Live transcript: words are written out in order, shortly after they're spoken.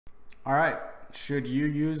Alright, should you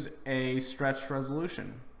use a stretched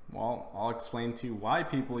resolution? Well, I'll explain to you why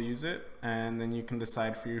people use it, and then you can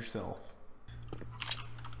decide for yourself.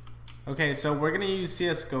 Okay, so we're going to use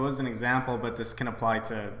CSGO as an example, but this can apply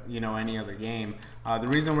to, any other game. The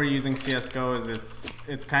reason we're using CSGO is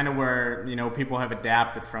it's kind of where, people have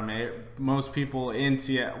adapted from it. Most people in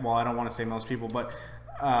well, I don't want to say most people, but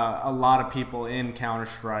a lot of people in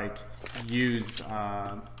Counter-Strike use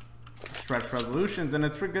stretched resolutions, and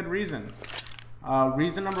it's for good reason.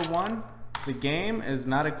 Reason number one, the game is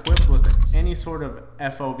not equipped with any sort of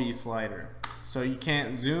FOV slider. So you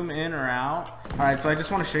can't zoom in or out. Alright, so I just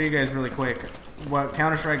want to show you guys really quick what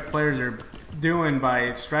Counter-Strike players are doing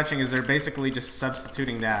by stretching is they're basically just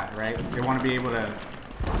substituting that, right? They want to be able to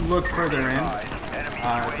look further in,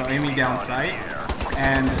 so aiming down sight.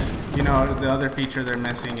 And, the other feature they're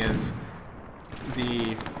missing is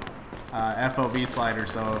the FOV slider,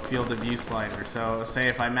 so field of view slider. So say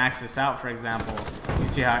if I max this out, for example, you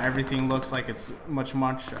see how everything looks like it's much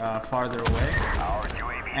farther away.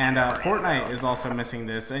 And Fortnite is also missing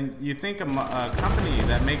this, and you think a company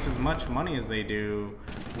that makes as much money as they do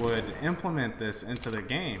would implement this into their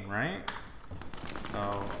game, right?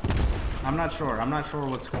 So I'm not sure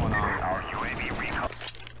what's going on there.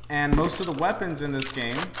 And most of the weapons in this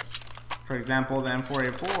game, for example the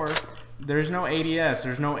M4A4, there's no ADS,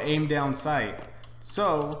 there's no aim down sight.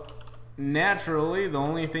 So naturally, the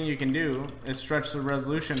only thing you can do is stretch the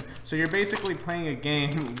resolution. So you're basically playing a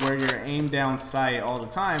game where you're aim down sight all the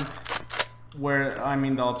time, where,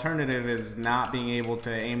 the alternative is not being able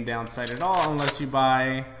to aim down sight at all unless you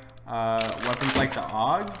buy weapons like the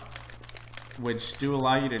AUG, which do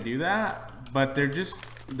allow you to do that, but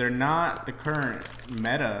they're not the current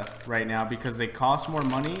meta right now because they cost more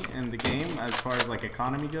money in the game as far as like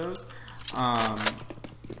economy goes.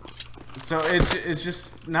 So it's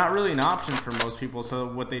just not really an option for most people. So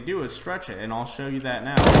what they do is stretch it, and I'll show you that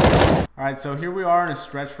now. Alright, so here we are in a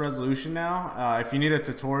stretched resolution now. If you need a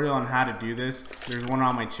tutorial on how to do this, there's one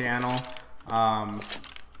on my channel.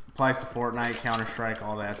 Applies to Fortnite, Counter-Strike,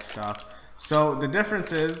 all that stuff. So the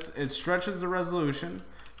difference is it stretches the resolution,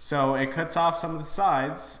 so it cuts off some of the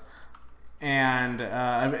sides, and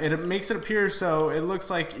it makes it appear so it looks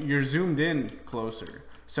like you're zoomed in closer.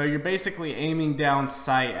 So you're basically aiming down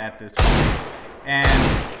sight at this point,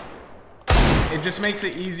 and it just makes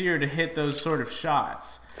it easier to hit those sort of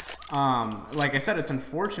shots. Like I said, it's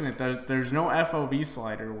unfortunate that there's no FOV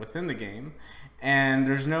slider within the game, and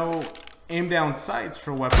there's no aim down sights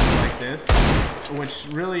for weapons like this, which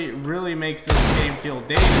really makes this game feel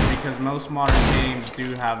dated because most modern games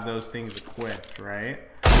do have those things equipped, right?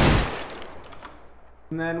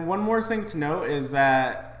 And then one more thing to note is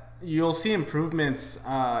that you'll see improvements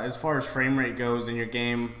as far as frame rate goes in your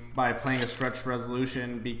game by playing a stretched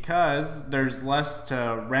resolution because there's less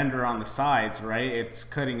to render on the sides, right? It's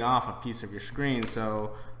cutting off a piece of your screen.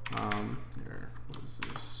 So here, what is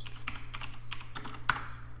this?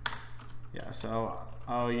 Yeah, so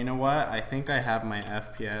oh, you know what? I think I have my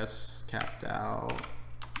FPS capped out.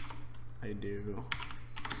 I do.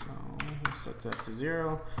 So let's set that to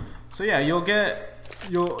 0. So yeah,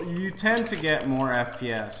 you tend to get more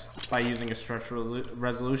FPS by using a stretched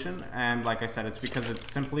resolution, and like I said, it's because it's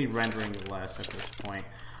simply rendering less at this point.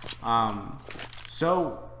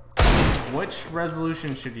 So which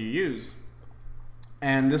resolution should you use?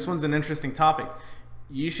 And this one's an interesting topic.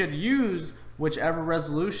 You should use whichever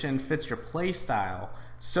resolution fits your play style.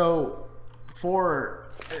 So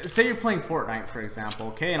say you're playing Fortnite, for example,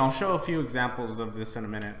 okay, and I'll show a few examples of this in a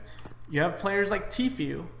minute. You have players like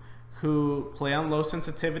Tfue who play on low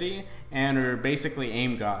sensitivity and are basically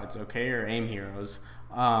aim gods, okay, or aim heroes.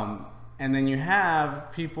 And then you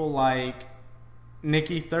have people like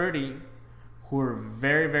Nicky30 who are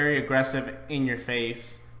very aggressive, in your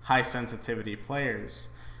face, high sensitivity players.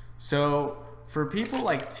 So for people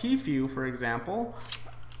like Tfue, for example,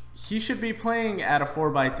 he should be playing at a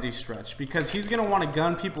 4x3 stretch because he's going to want to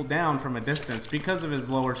gun people down from a distance because of his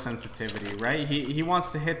lower sensitivity, right? He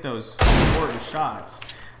wants to hit those important shots.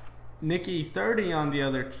 Nicky30, on the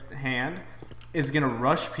other hand, is going to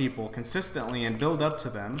rush people consistently and build up to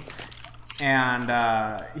them. And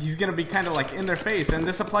he's going to be kind of like in their face. And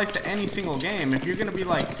this applies to any single game. If you're going to be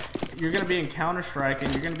like, you're going to be in Counter-Strike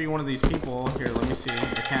and you're going to be one of these people. Here, let me see.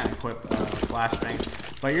 I can't equip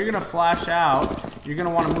flashbangs. But you're going to flash out. You're going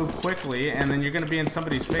to want to move quickly. And then you're going to be in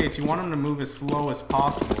somebody's face. You want them to move as slow as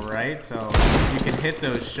possible, right? So you can hit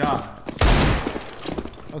those shots.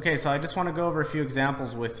 Okay, so I just want to go over a few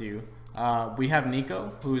examples with you. We have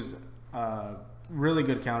Nico, who's a really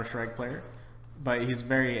good Counter-Strike player. but he's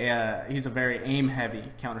a very aim-heavy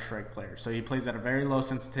Counter-Strike player. So he plays at a very low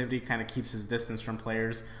sensitivity, kind of keeps his distance from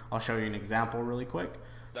players. I'll show you an example really quick.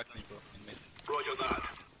 Roger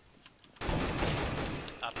that.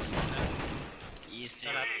 Easy.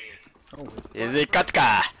 Easy,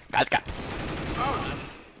 Katka.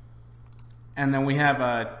 And then we have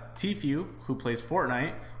Tfue, who plays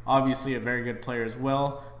Fortnite. Obviously a very good player as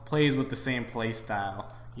well. Plays with the same play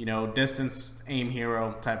style. You know, distance, aim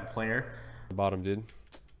hero type of player. Bottom, dude.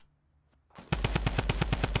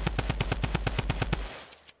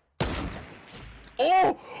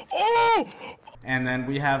 Oh! And then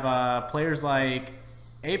we have players like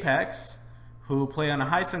HyperX, who play on a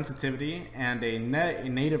high sensitivity and a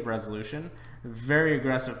native resolution. Very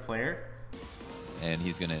aggressive player. And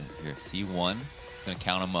he's gonna see one. He's gonna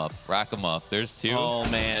count them up, rack them up. There's two. Oh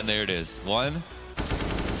man, there it is. 1,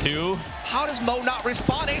 2. How does Mo not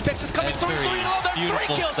respond? HyperX is coming through. There's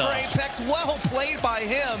 3 kills for HyperX. Well played by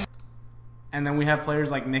him. And then we have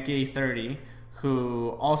players like Nicky30,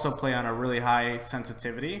 who also play on a really high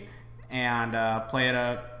sensitivity and play at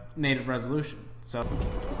a native resolution. So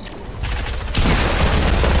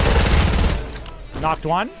knocked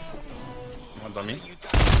one. One's on me.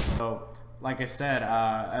 So, like I said,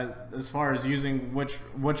 as far as using which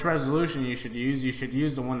resolution you should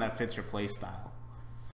use the one that fits your play style.